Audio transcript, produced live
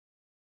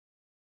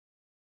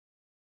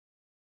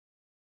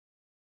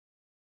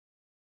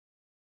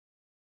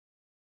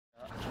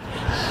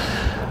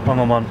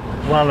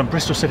1-on-1. Well, and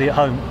Bristol City at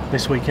home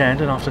this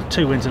weekend, and after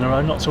 2 wins in a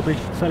row, Notts will be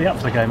fairly up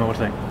for the game, I would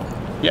think.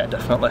 Yeah,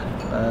 definitely.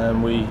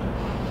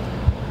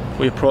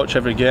 We approach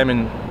every game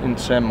in the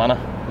same manner.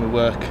 We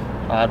work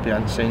hard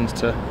behind the scenes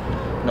to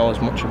know as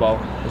much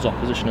about his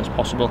opposition as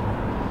possible.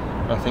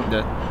 And I think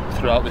that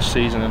throughout this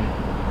season, and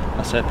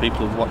I say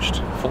people who've watched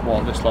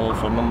football at this level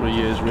for a number of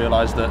years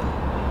realise that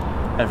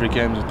every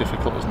game is as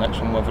difficult as the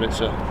next one, whether it's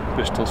a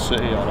Bristol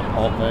City or a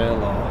Port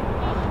Vale or,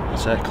 I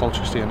say,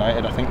 Colchester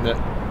United. I think that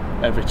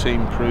every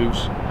team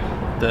proves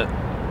that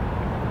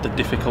the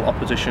difficult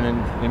opposition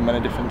in many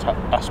different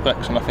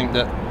aspects, and I think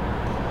that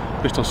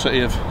Bristol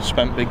City have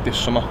spent big this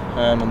summer,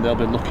 and they'll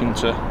be looking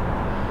to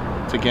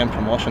gain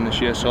promotion this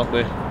year, so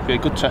it'll be a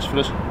good test for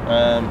us.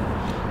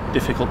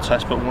 Difficult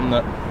test, but one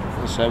that,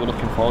 as I say, we're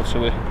looking forward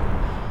to.